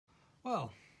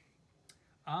Well,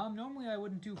 normally I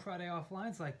wouldn't do Friday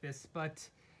offlines like this, but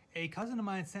a cousin of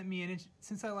mine sent me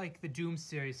since I like the Doom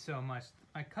series so much,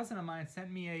 my cousin of mine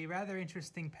sent me a rather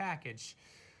interesting package.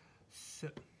 So,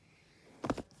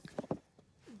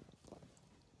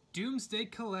 Doomsday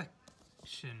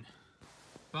Collection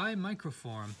by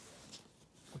Microform.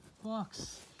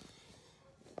 Box.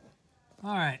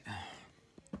 Alright.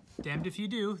 Damned if you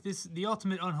do. This is the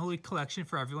ultimate unholy collection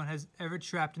for everyone has ever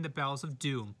trapped in the bowels of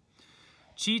Doom.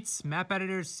 Cheats, map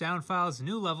editors, sound files,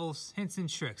 new levels, hints and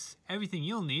tricks. Everything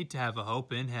you'll need to have a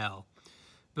hope in hell.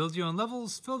 Build your own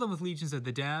levels, fill them with legions of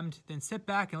the damned, then sit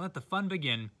back and let the fun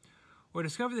begin. Or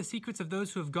discover the secrets of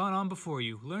those who have gone on before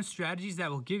you. Learn strategies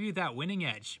that will give you that winning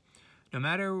edge. No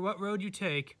matter what road you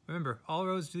take, remember, all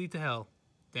roads lead to hell.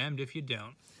 Damned if you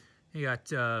don't. You got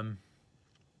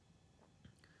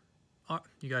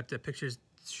pictures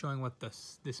showing what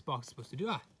this box is supposed to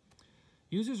do.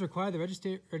 Users require the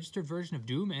registered version of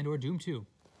Doom and or Doom 2.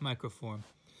 Microform.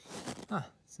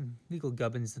 Some legal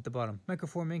gubbins at the bottom.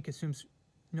 Microform Inc. assumes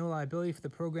no liability for the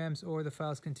programs or the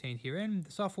files contained herein.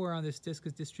 The software on this disk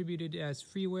is distributed as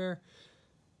freeware,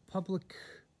 public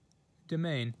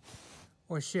domain,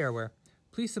 or shareware.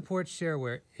 Please support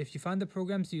shareware. If you find the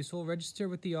programs useful, register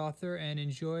with the author and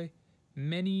enjoy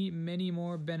many, many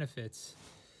more benefits.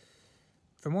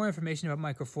 For more information about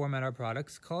Microform and our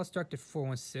products, call us direct at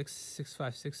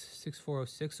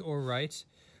 416-656-6406 or write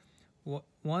 1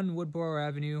 Woodborough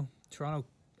Avenue, Toronto,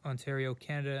 Ontario,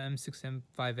 Canada,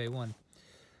 M6M5A1.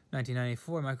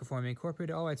 1994, Microform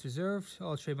Incorporated, all rights reserved,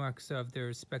 all trademarks of their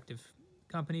respective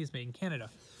companies made in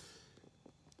Canada.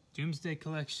 Doomsday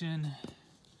Collection.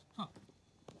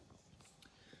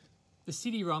 The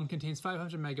CD-ROM contains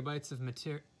 500 megabytes of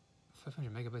material,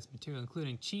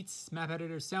 including cheats, map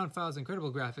editors, sound files,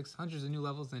 incredible graphics, hundreds of new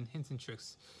levels, and hints and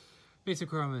tricks. Basic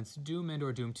requirements: Doom and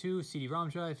or Doom 2, CD-ROM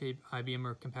drive, IBM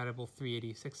or compatible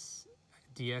 386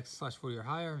 DX/40 or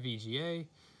higher, VGA,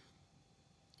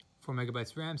 4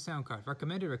 megabytes RAM, sound card.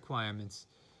 Recommended requirements: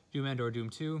 Doom and or Doom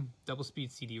 2,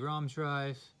 double-speed CD-ROM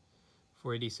drive,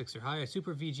 486 or higher,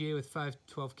 Super VGA with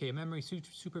 512K memory,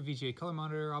 Super VGA color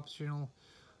monitor, optional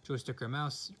joystick or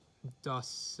mouse,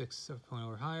 DOS 6.0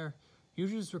 or higher.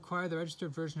 Users require the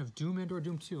registered version of Doom and or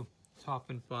Doom 2.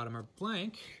 Top and bottom are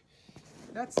blank.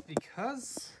 That's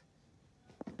because...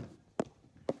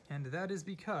 And that is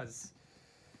because...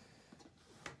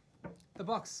 the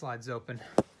box slides open.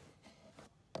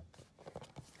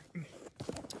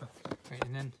 Right,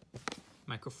 and then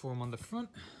Microform on the front.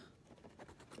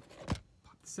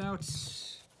 Pop this out.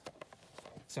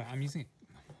 Sorry, I'm using it.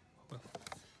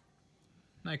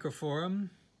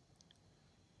 Microform.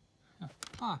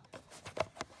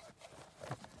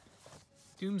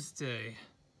 Doomsday.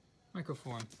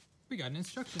 Microform. We got an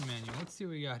instruction manual. Let's see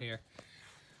what we got here.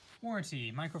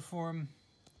 Warranty. Microform.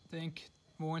 Think.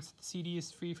 Warrants the CD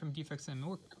is free from defects and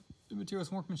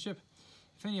materials workmanship.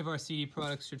 If any of our CD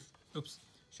products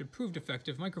should prove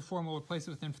defective, Microform will replace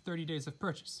it within 30 days of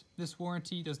purchase. This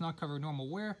warranty does not cover normal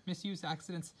wear, misuse,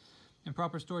 accidents,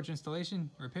 improper storage,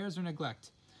 installation, repairs, or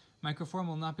neglect. Microform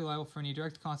will not be liable for any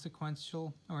direct,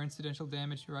 consequential, or incidental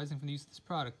damage arising from the use of this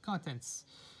product. Contents: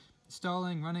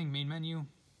 installing, running, main menu,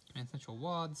 Command Central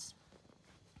WADs,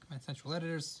 Command Central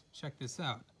editors. Check this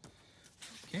out.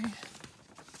 Okay.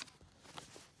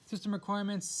 System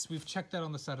requirements, we've checked that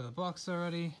on the side of the box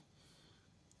already.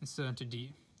 Insert into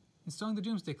D. Installing the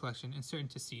Doomsday Collection. Insert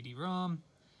into CD-ROM.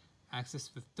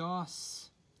 Access with DOS.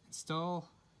 Install.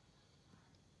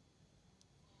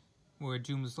 Where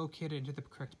Doom is located, enter the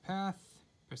correct path,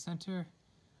 press enter,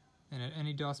 and at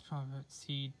any DOS prompt,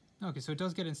 see. Okay, so it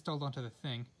does get installed onto the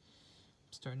thing.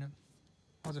 Starting it.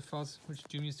 Other files which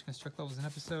Doom used to construct levels and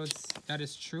episodes. That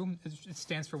is true. It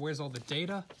stands for where's all the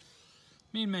data.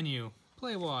 Main menu,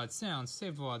 play WADs, sounds,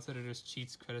 saved WADs, editors,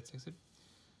 cheats, credits, exit.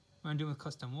 Run Doom with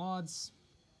custom WADs.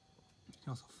 You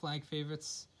can also flag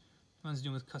favorites. Runs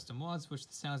Doom with custom WADs, which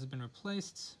the sounds have been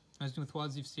replaced. Runs Doom with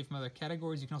WADs you've saved from other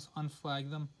categories. You can also unflag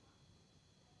them.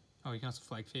 Oh, you can also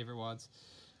flag favorite WADs.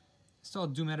 Install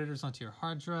Doom editors onto your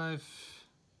hard drive.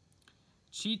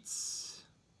 Cheats.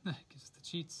 Gives us the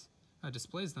cheats.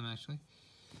 Displays them, actually.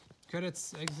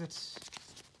 Credits, exit.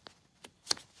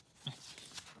 Let's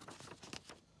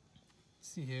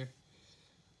see here. 1,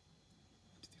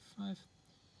 2, 3, 5.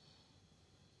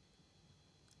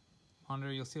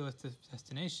 Monitor, you'll see a list of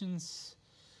destinations.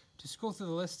 To scroll through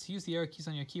the list, use the arrow keys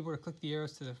on your keyboard or click the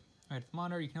arrows to the right of the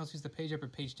monitor. You can also use the page up or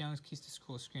page down keys to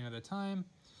scroll a screen at a time.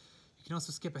 You can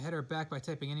also skip ahead or back by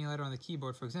typing any letter on the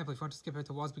keyboard. For example, if you want to skip ahead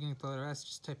to WADs beginning with the letter S,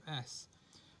 just type S.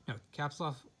 Note, caps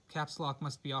lock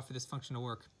must be off for this function to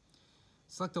work.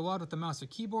 Select a WAD with the mouse or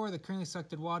keyboard. The currently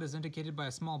selected WAD is indicated by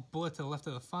a small bullet to the left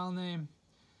of the file name.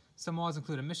 Some WADs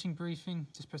include a mission briefing.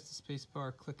 Just press the space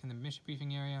bar, click in the mission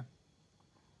briefing area.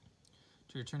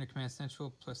 To return to Command Central,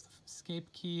 press the escape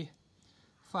key.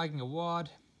 Flagging a WAD.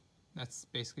 That's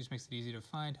basically just makes it easy to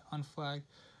find. Unflag.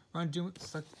 Run Doom,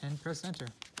 select and press enter.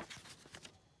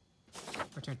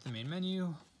 Return to the main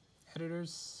menu.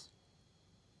 Editors.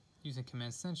 Using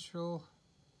Command Central.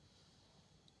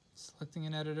 Selecting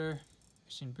an editor.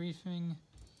 Mission briefing.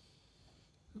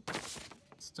 Oops.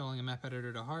 Installing a map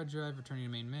editor to hard drive. Returning to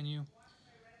main menu.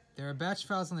 There are batch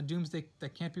files on the Doomsday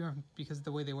that can't be run because of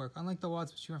the way they work. Unlike the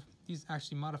WADs, which you run, these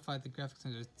actually modify the graphics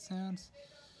and the sounds.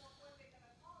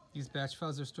 These batch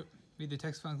files are stored. Read the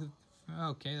text file.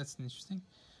 Okay, that's interesting.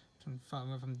 From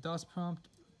the DOS prompt.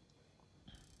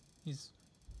 These.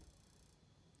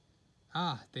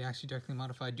 They actually directly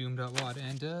modify doom.wad,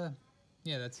 and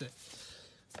yeah, that's it.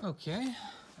 Okay.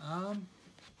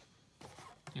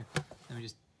 Here, let me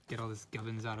just get all this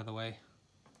gubbins out of the way.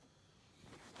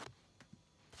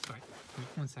 Sorry, give me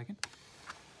 1 second.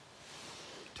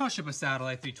 Toshiba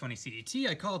Satellite 320 CDT.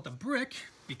 I call it the brick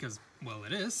because, well,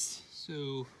 it is.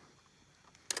 So,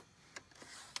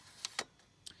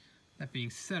 that being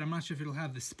said, I'm not sure if it'll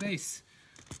have the space.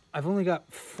 I've only got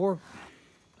 4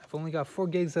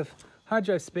 gigs of hard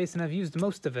drive space, and I've used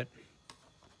most of it.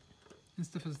 This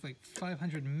stuff is like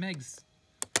 500 megs.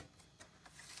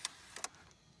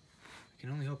 I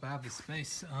can only hope I have the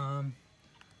space.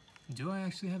 Do I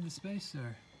actually have the space,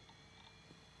 or?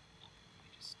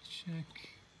 Just check.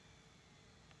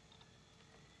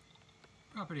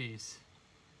 Properties.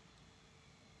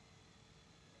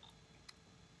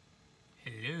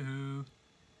 Hello.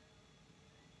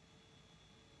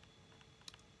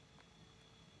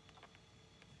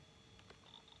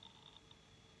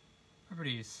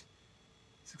 Properties.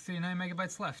 639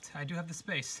 megabytes left. I do have the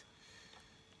space.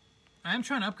 I am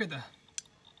trying to upgrade the...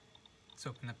 Let's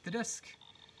open up the disk.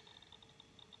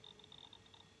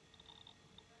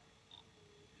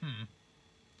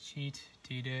 Cheat,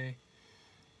 D-Day.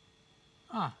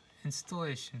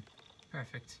 Installation.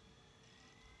 Perfect.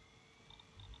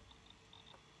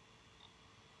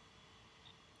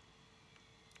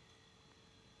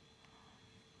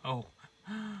 Oh.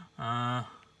 Hang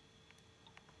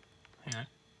on.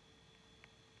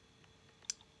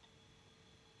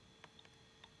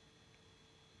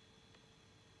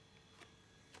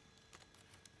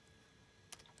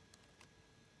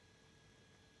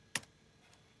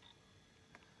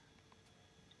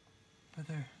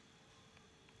 Whether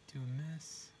do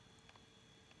miss.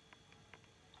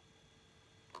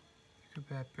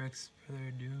 Acrobat Bricks,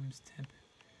 Brother Dooms, Temp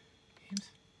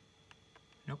Games.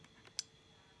 Nope.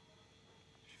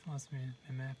 She follows me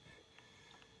my map.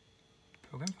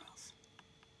 Program files?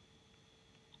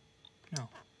 No.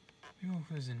 Maybe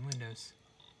it was in Windows.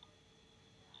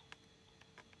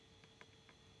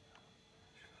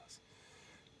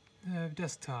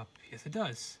 Desktop. Yes, it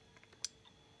does.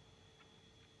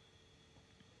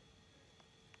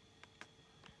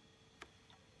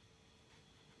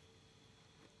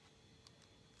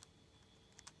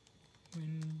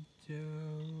 Windows.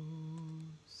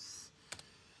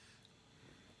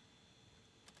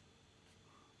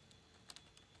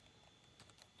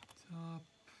 Top.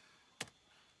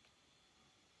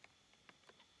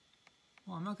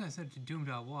 Well, I'm not going to set it to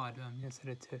doom.wad. I'm going to set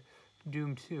it to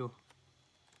doom2.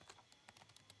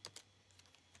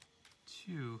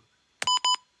 2.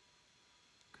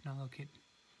 Could not locate.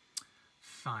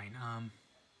 Fine.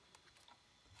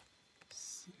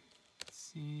 C.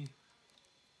 C.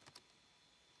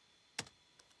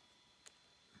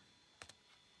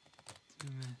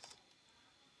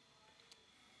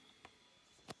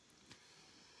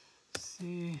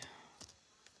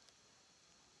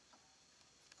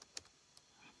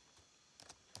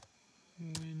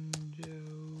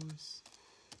 Windows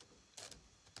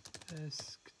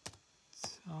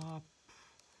desktop.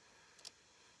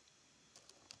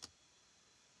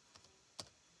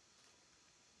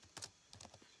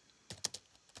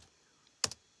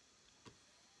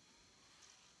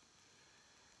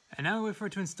 And now we wait for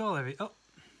it to install every. Oh.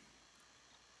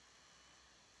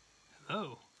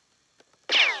 Hello.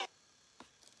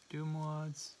 Doom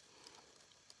mods.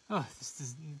 Oh, this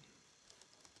is.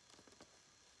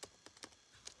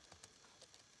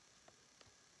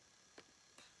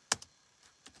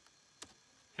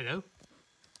 Hello?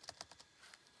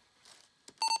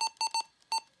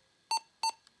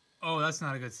 Oh, that's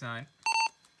not a good sign.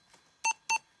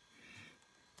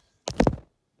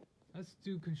 Let's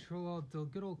do good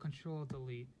old Control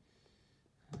Delete.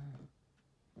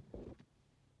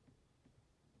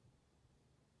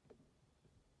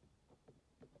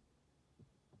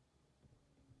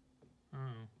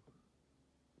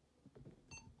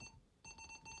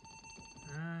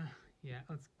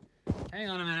 let's hang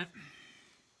on a minute.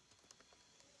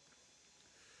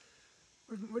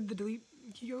 Where'd the delete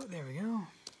key go? There we go.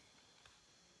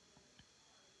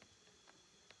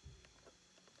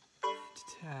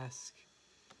 Task.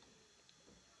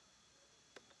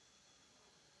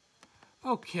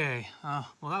 Okay,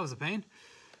 well that was a pain.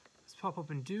 Let's pop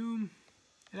open Doom.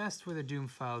 It asked where the Doom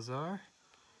files are.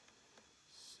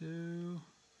 So, interesting.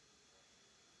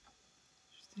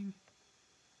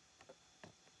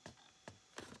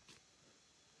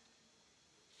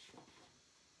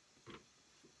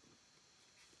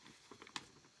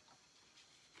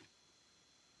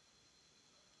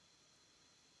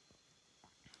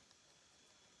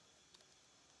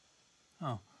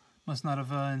 Oh, must not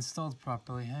have installed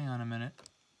properly. Hang on a minute.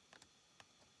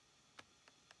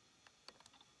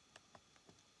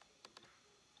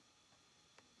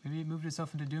 Maybe it moved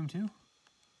itself into Doom too? No,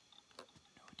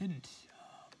 it didn't.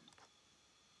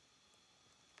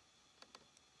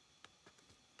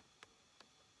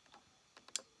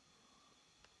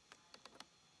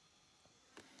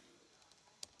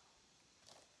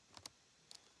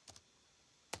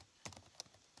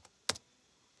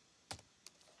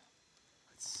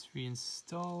 Let's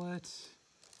reinstall it.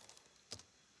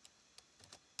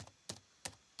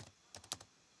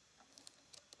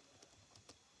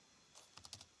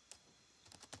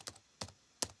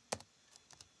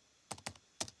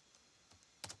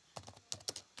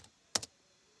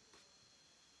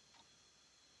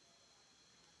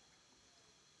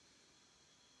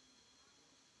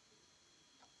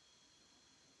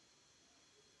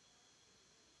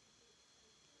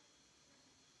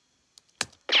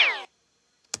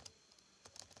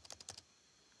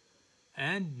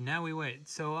 And now we wait.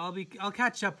 So I'll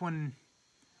catch up when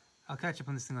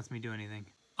this thing lets me do anything.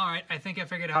 All right, I think I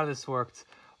figured out how this worked.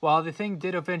 Well, the thing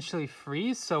did eventually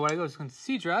freeze, so what I go is to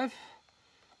C drive,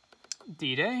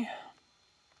 D-Day,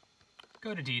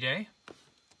 go to D-Day.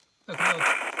 Look, sound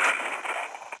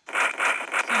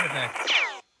effects.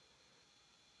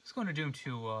 Let's go into Doom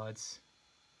 2 WADs.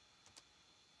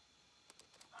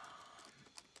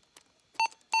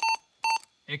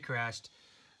 It crashed.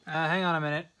 Hang on a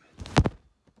minute.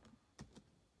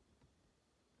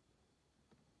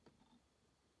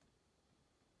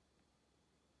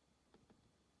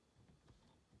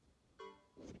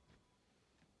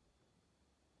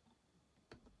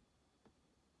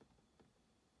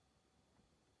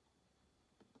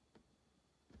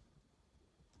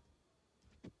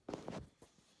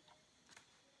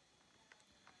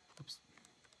 Oops.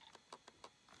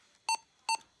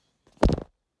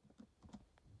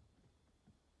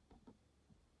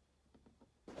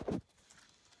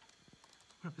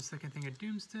 Put up a second thing at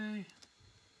Doomsday.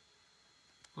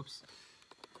 Whoops.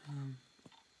 Here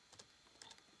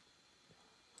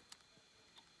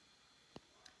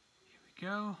we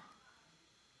go.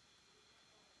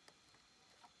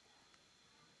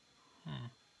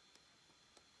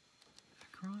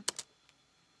 Akron.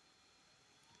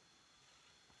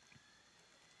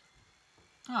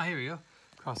 Ah, here we go.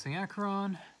 Crossing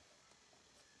Akron.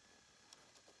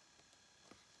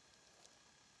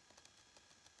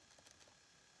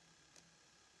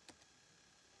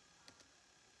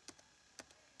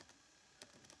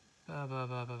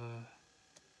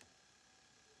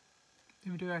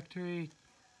 Doom directory.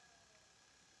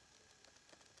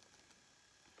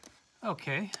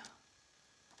 Okay.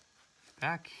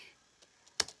 Back.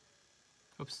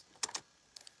 Oops.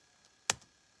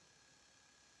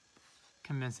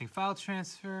 Commencing file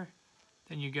transfer.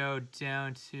 Then you go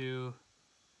down to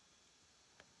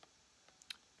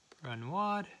run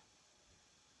WAD.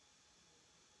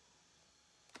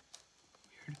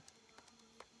 Weird.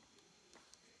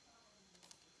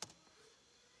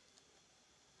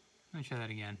 Let me try that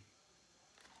again.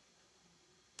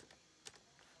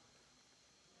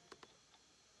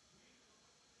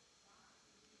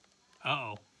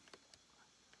 Uh-oh.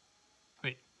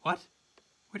 Wait, what?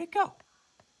 Where'd it go?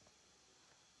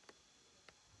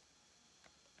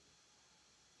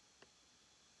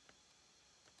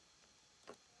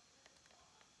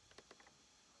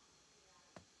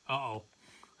 Uh-oh.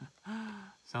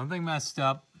 Something messed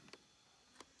up.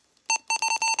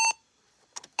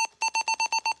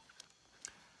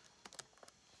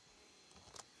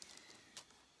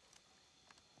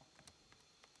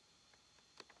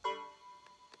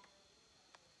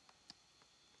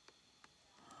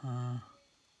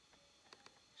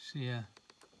 See ya.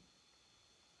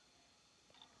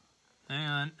 Hang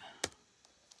on.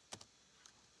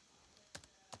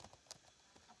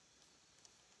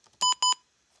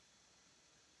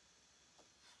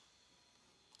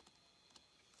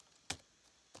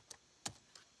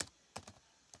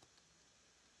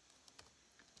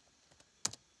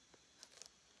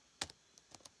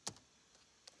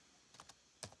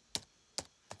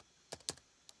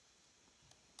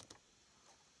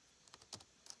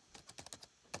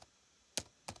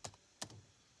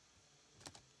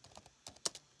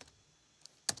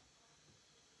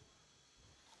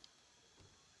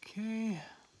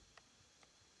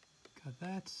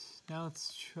 that. Now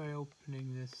let's try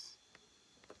opening this.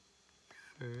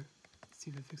 Let's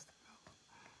see if it fixed the problem.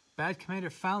 Bad commander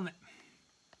found it.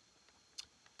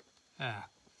 Ah.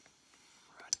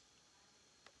 Right.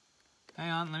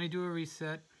 Hang on, let me do a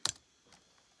reset.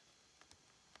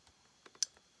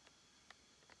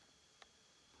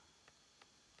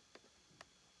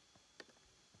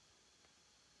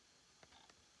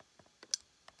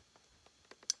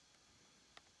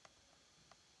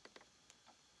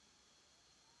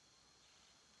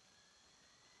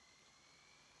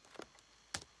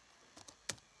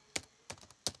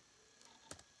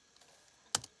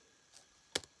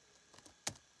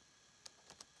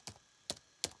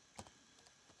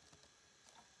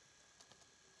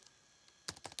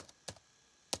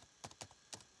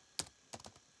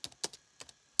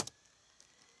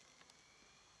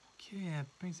 Okay, that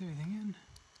brings everything in.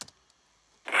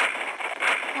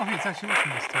 Oh, hey, it's actually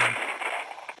working this time.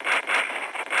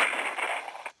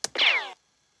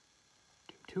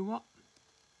 Doom 2 what?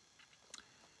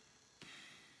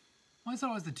 I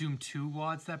thought it was the Doom 2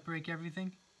 WADs that break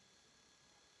everything.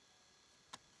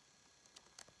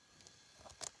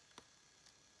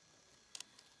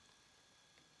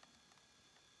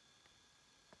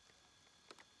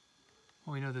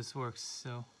 Well, we know this works,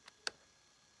 so...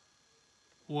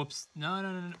 Whoops. No,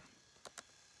 no, no, no.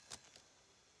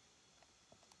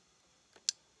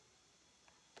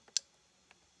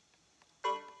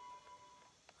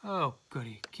 Oh,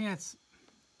 goody. Cancel.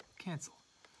 Cancel.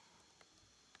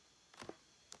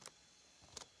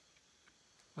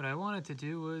 What I wanted to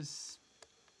do was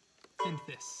end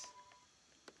this.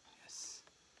 Yes.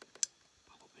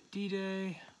 Pop open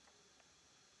D-Day.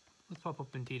 Let's pop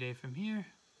open D-Day from here.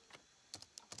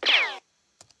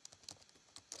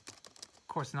 Of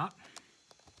course not.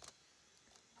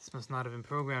 This must not have been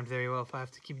programmed very well if I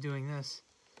have to keep doing this.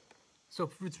 So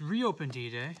let's reopen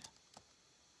D-Day.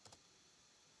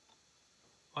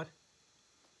 What?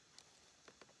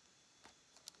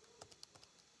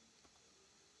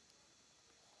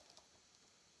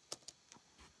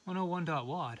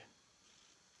 101.wad.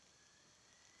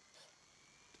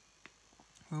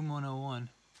 Room 101.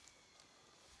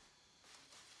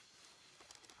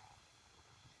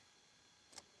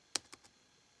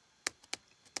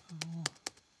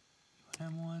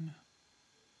 M1.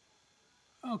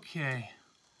 Okay.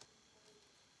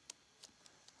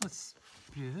 Let's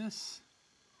do this.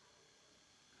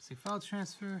 See file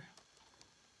transfer.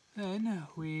 Then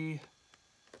we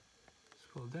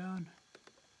scroll down,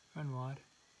 run WAD.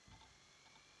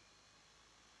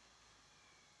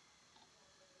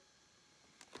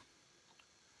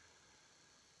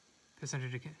 Press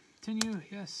enter to continue.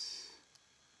 Yes.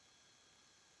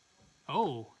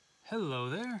 Oh, hello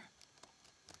there.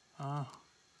 Oh,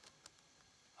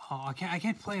 I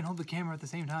can't play and hold the camera at the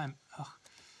same time. Ugh.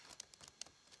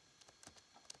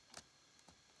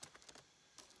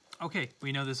 Okay,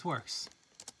 we know this works.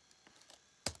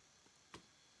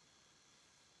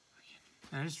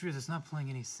 And I just realized it's not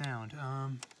playing any sound.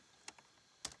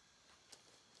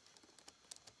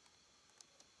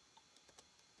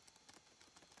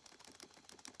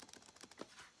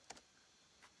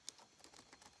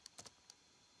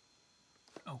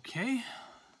 Okay.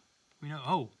 We know.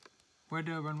 Oh, where'd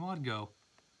run WAD go?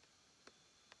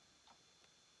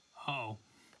 Uh-oh.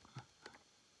 That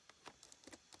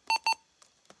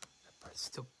part's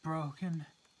still broken.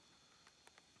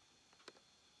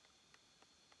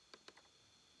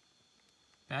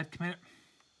 Bad commit.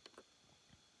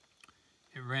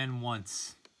 It ran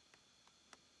once.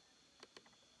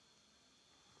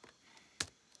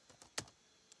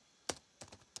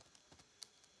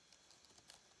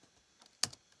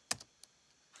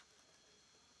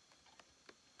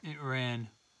 It ran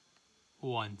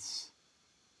once.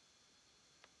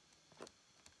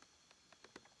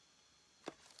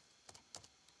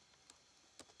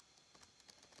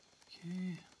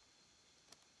 Okay.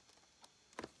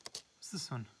 What's this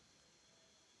one?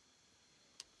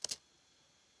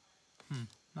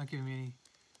 Not giving me any.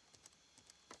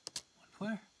 One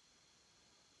player?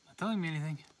 Not telling me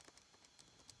anything.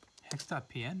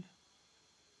 Hex.pn?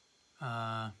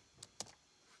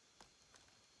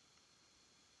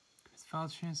 File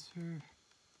transfer.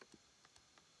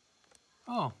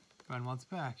 Oh, run WAD's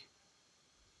back.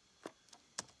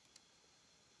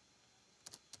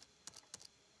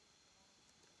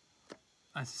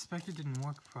 I suspect it didn't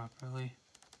work properly.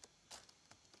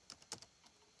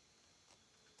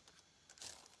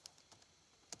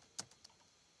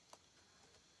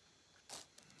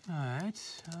 Alright,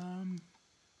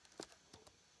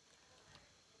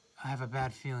 I have a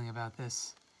bad feeling about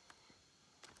this.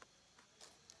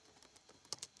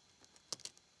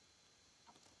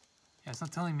 Yeah, it's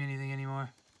not telling me anything anymore.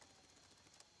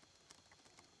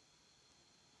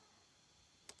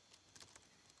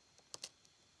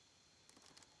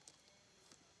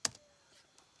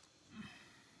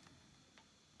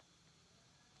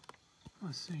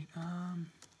 Oh, sweet.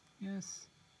 Yes.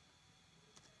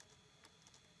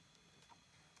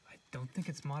 I don't think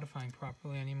it's modifying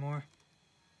properly anymore.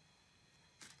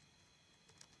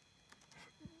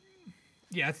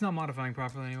 Yeah, it's not modifying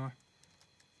properly anymore.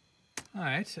 All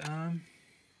right.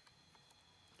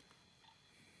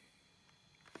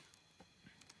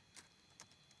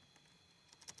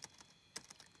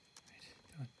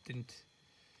 Didn't.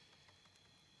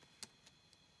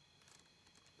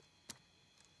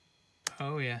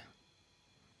 Oh yeah.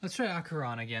 Let's try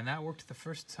Acheron again. That worked the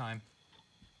first time.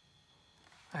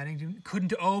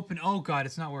 Couldn't open. Oh god,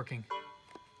 it's not working.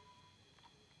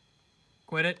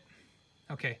 Quit it.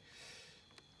 Okay.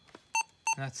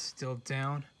 That's still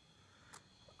down.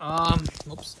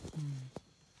 Whoops.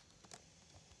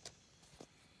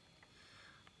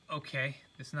 Okay,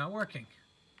 it's not working.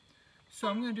 So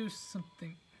I'm gonna do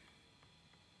something.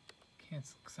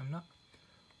 Cancel, because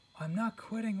I'm not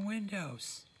quitting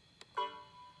Windows.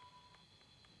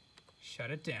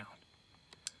 Shut it down.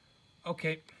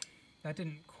 Okay, that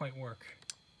didn't quite work.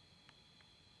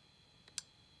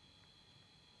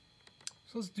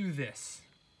 So let's do this.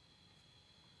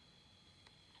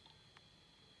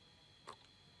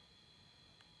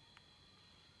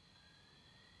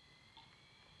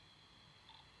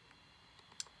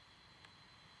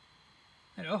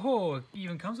 And oh, it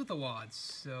even comes with the WADs,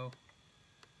 so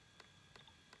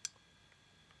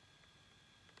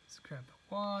let's grab the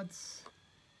WADs.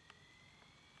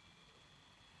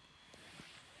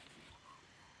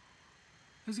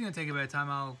 This is gonna take a bit of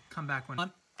time. I'll come back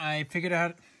when I figured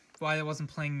out why it wasn't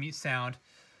playing me sound.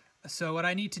 So what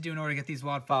I need to do in order to get these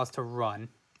WAD files to run,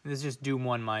 this is just Doom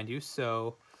 1, mind you,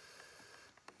 so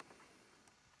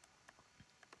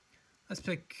let's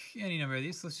pick any number of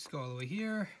these. Let's just go all the way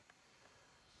here.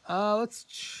 Let's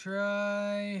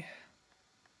try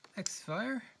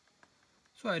Xfire.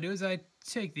 So what I do is I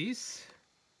take these,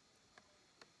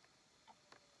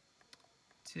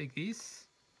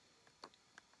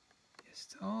 yes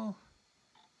to all,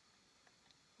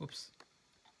 whoops,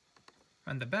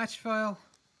 run the batch file,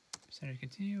 center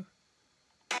continue,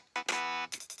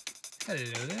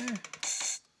 hello there.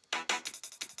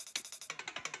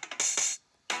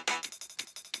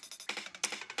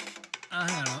 I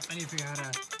don't know, I need to figure out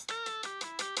how to...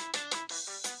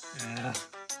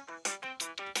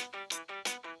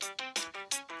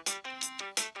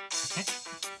 Okay.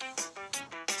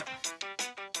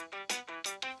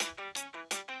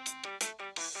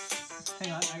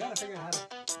 Hang on, I gotta figure out how to...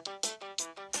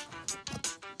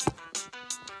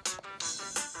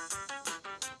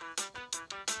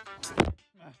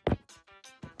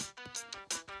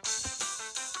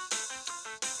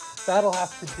 That'll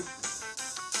have to do...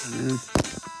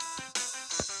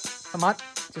 Come on,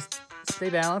 just stay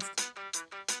balanced.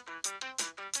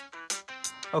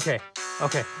 Okay,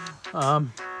 okay. Oh,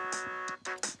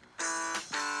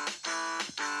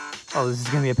 this is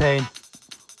gonna be a pain.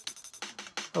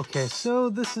 Okay, so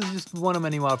this is just one of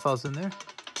many WAD files in there.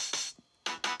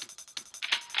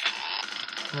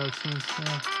 No change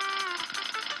there.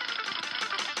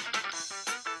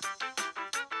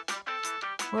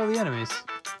 Where are the enemies?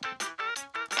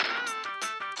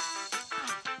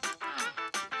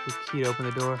 The key to open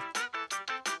the door.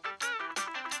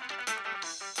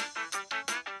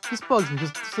 This bugs me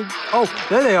because it's like, oh,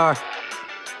 there they are.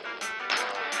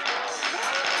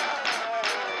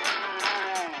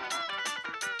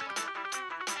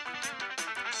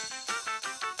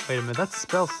 Wait a minute, that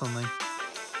spells something.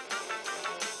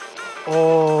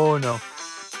 Oh no.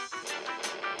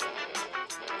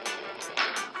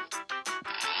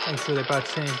 Thanks for they brought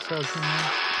change spells in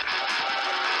there.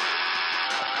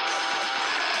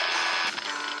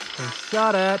 Been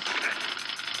shot at.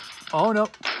 Oh no.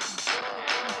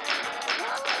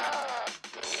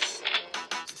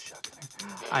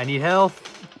 I need health.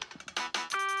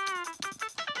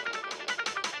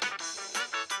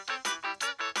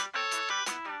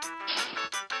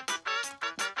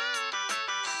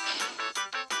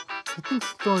 I think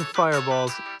it's throwing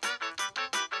fireballs.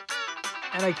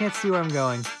 And I can't see where I'm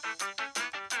going.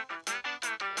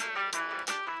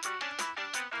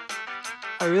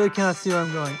 I really cannot see where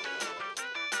I'm going.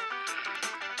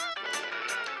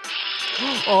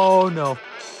 Oh no.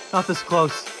 Not this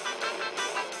close.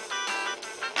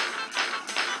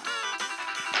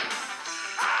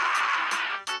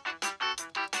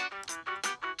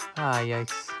 Ah,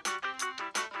 yikes.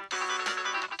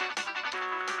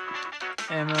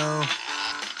 Ammo.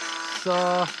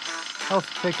 Saw. Health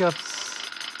pickups.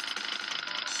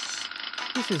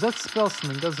 Issues, that spells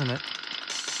something, doesn't it?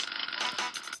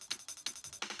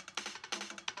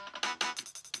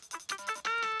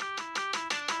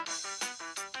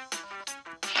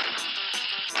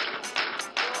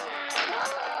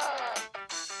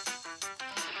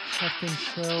 Shotgun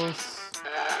shells.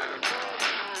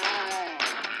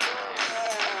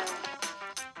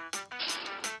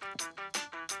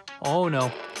 Oh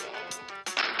no.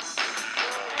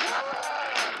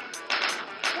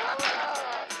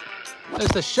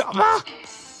 There's the shot. Ah!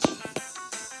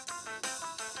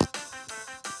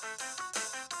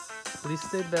 Please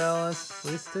stay balanced.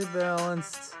 Please stay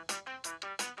balanced.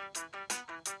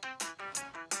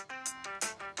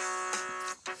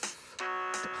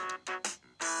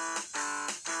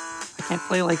 I can't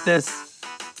play like this.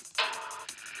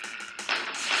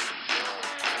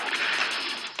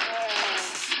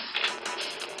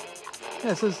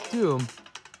 Yeah, it says Doom.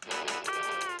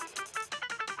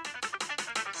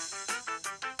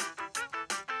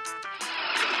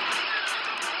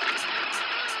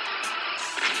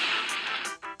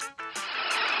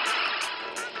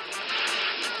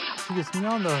 She gets me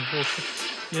on the whole thing.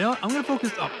 You know what? I'm gonna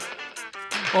focus up.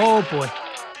 Oh boy.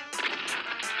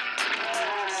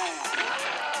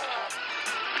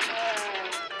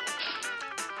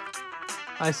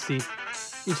 I see.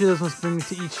 Each of those must bring me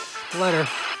to each letter.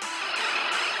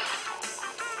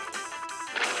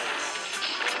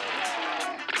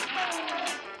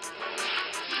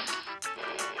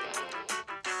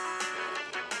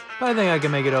 But I think I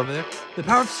can make it over there. The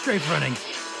power of strafe running.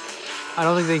 I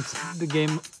don't think the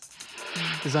game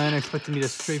designer expected me to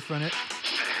strafe run it.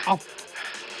 Oh.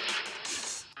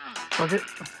 Fuck it.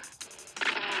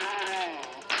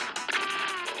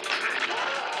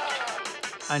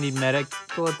 I need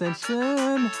medical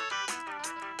attention.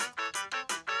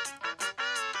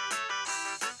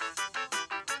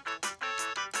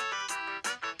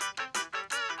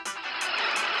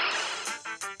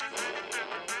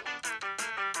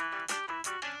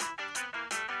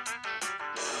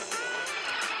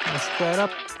 Let's spread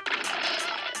up.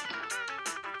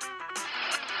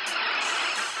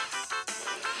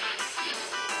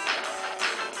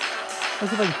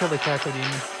 Let's see if I can kill the cactus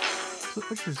demon.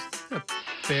 Which is a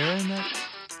bear in that?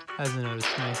 Hasn't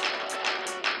noticed me.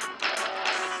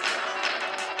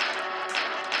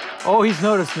 Oh, he's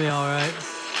noticed me, alright.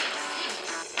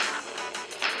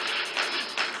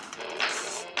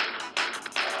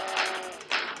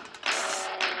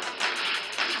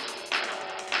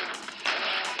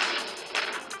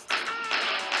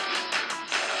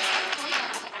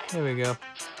 There we go.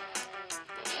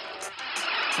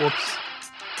 Whoops.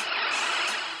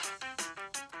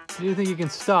 Do you think you can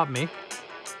stop me?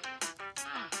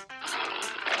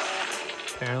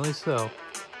 Apparently so.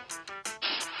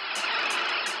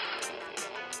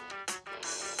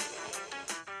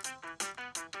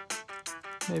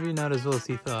 Maybe not as well as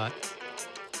he thought.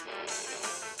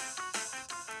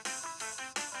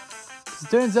 It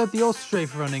turns out the old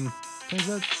strafe running. Turns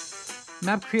out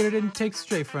map creator didn't take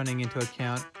strafe running into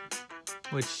account,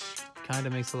 which kind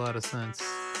of makes a lot of sense.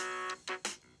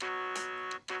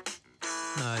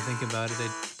 Now I think about it, they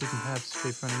didn't have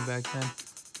strafe running back then.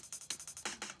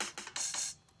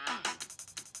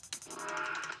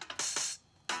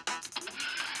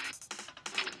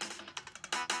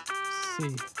 Let's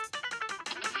see.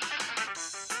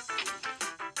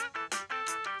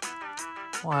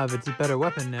 Well, I have a better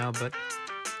weapon now, but...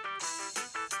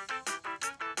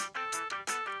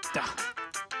 Duh.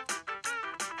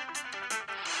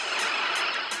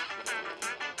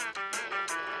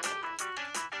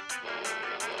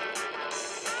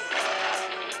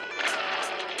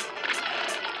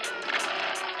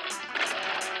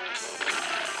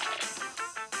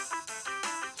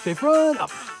 Strafe run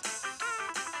up.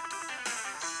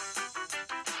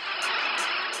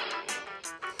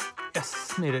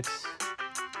 Yes, made it.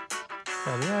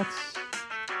 Grab that.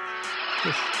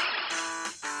 This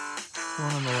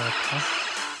one on the left, huh?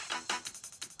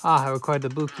 Ah, I required the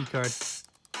blue key card.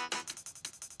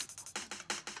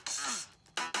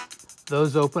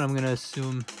 Those open, I'm gonna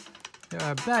assume there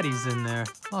are baddies in there.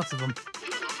 Lots of them.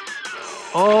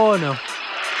 Oh no.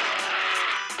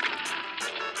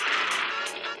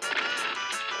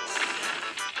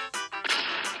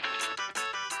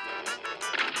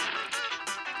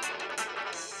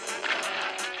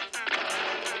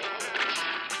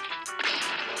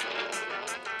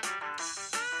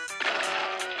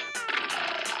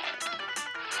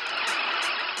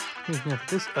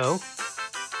 This O.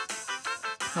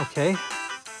 Okay.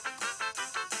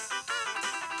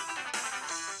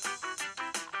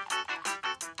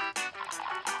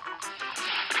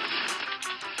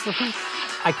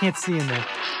 I can't see in there.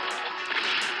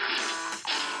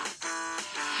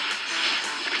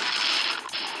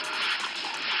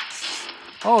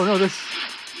 Oh no, this...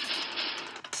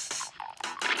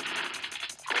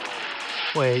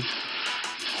 Wait.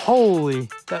 Holy...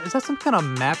 Is that some kind of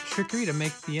map trickery to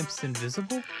make the imps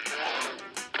invisible?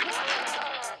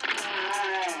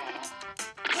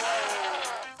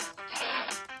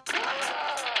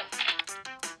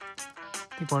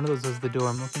 I think one of those is the door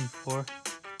I'm looking for.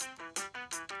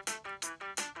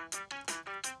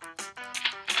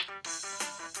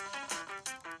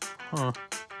 Huh.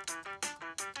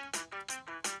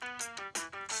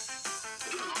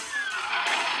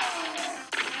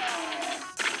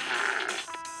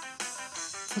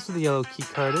 That's what the yellow key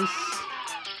card is.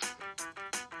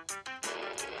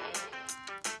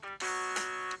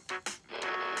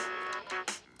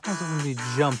 Also going to be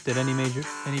jumped at any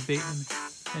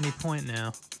point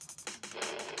now.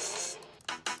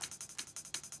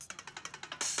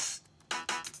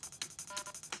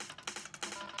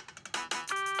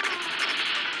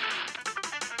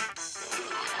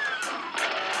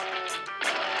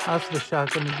 That's the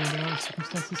shotgun in all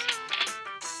circumstances.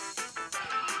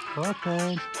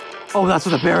 Okay. Oh, that's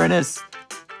what the Baron is!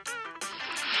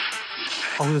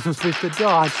 Oh, there's no space to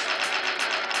dodge.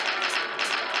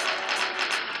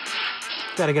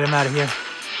 Gotta get him out of here.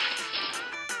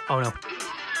 Oh no.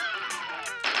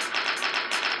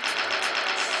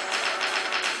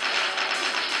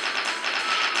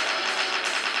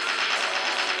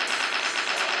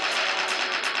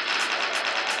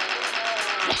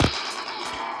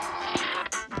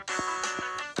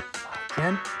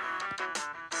 Again.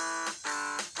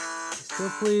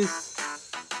 Still, please.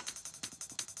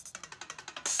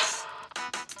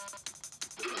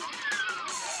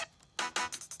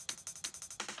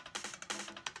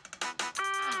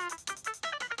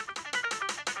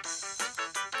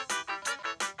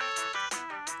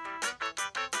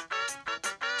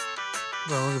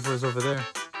 What I'm looking for is over there.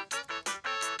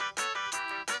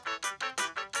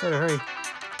 Better hurry.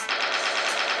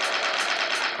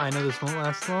 I know this won't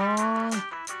last long.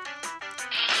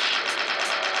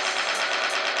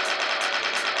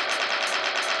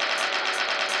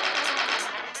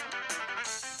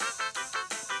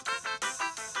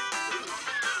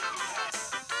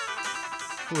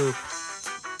 Blue.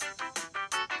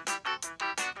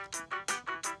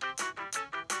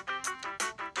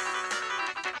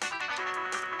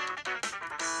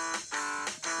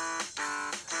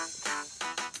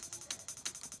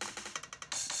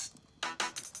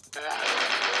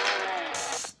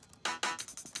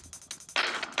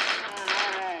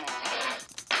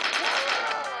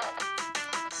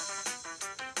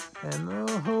 Ammo.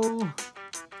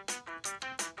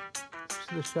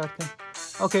 To the shotgun.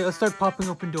 Okay, let's start popping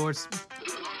open doors.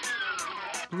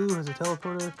 Blue has a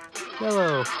teleporter.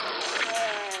 Yellow.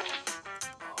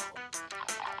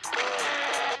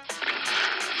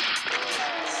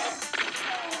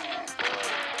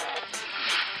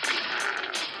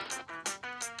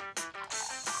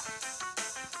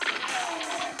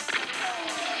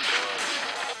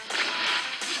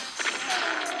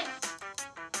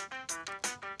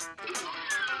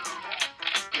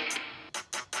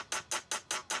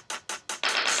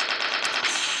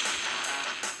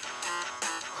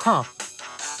 Huh.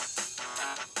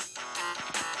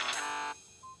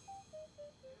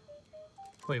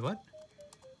 Wait, what?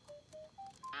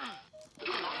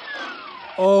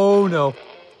 Oh no.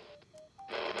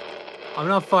 I'm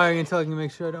not firing until I can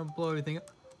make sure I don't blow everything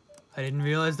up. I didn't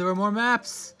realize there were more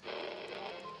maps.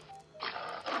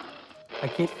 I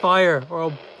can't fire or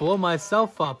I'll blow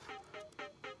myself up.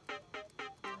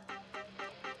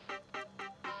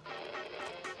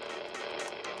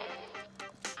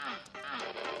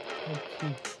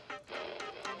 Okay.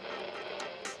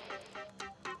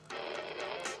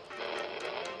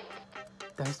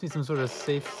 There has to be some sort of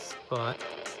safe spot.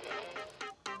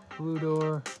 Blue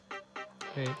door.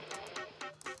 Wait.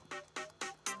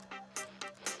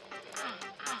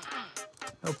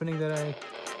 Opening that I...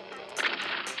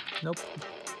 Nope.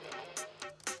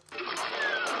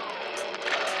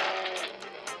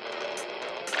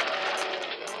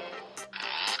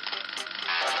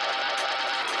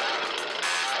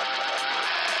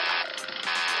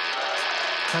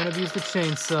 Kind of use the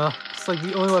chainsaw. It's like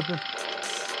the only weapon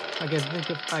I can think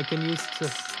of I can use to...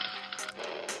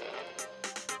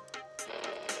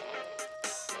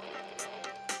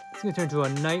 It's gonna turn into a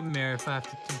nightmare if I have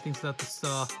to do things without the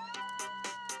saw.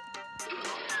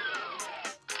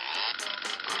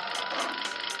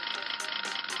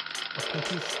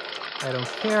 I don't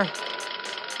care.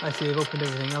 I see they've opened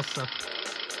everything else up.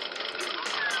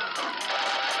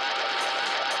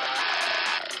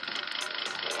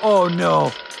 Oh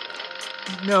no.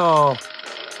 No.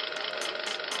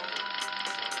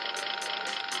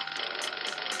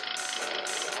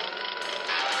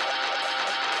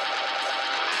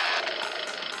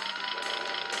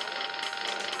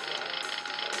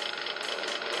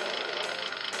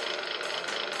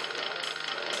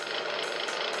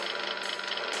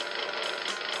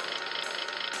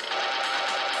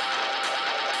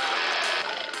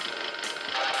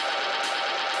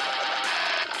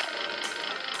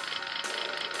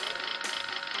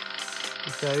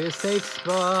 It's gotta be a safe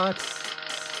spot.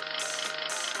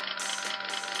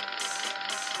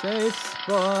 Safe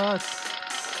spots.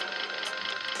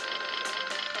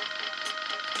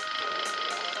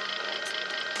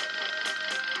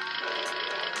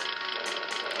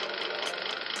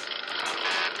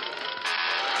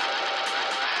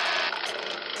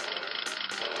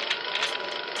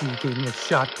 You gave me a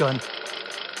shotgun.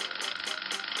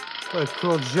 What a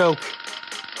cruel joke.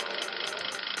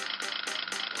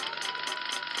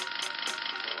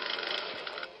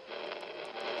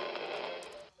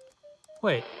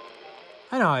 Wait,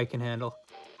 I know how I can handle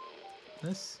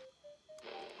this.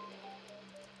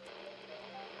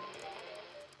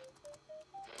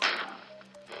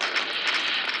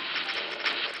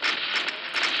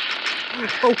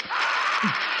 Oh!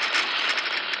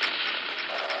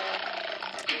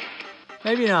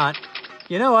 Maybe not.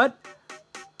 You know what?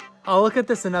 I'll look at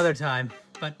this another time.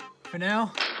 But for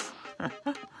now,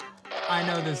 I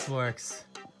know this works.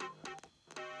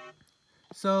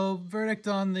 So, verdict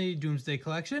on the Doomsday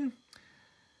collection.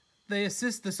 The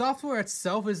software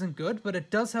itself isn't good, but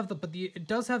it does have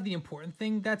the important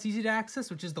thing that's easy to access,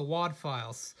 which is the WAD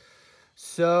files.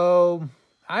 So,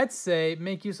 I'd say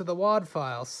make use of the WAD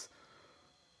files.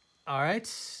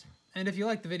 Alright, and if you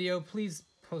like the video, please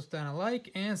post down a like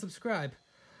and subscribe.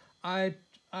 I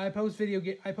post video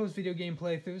game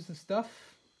playthroughs and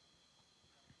stuff.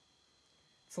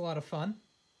 It's a lot of fun.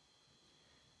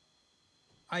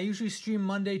 I usually stream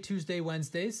Monday, Tuesday,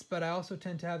 Wednesdays, but I also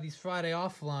tend to have these Friday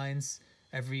offlines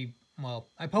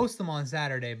I post them on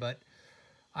Saturday, but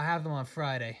I have them on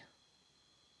Friday.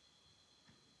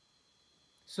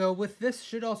 So with this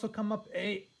should also come up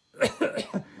a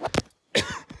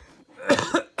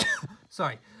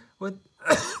sorry.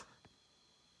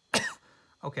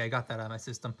 Okay, I got that out of my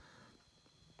system.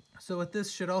 So with this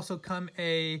should also come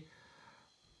a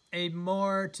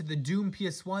more to the Doom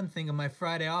PS1 thing of my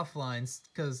Friday offlines,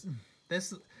 because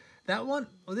this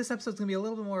episode's gonna be a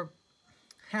little bit more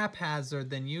haphazard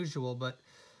than usual, but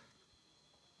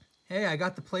hey, I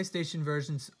got the PlayStation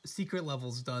version's secret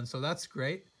levels done, so that's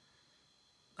great.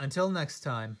 Until next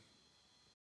time.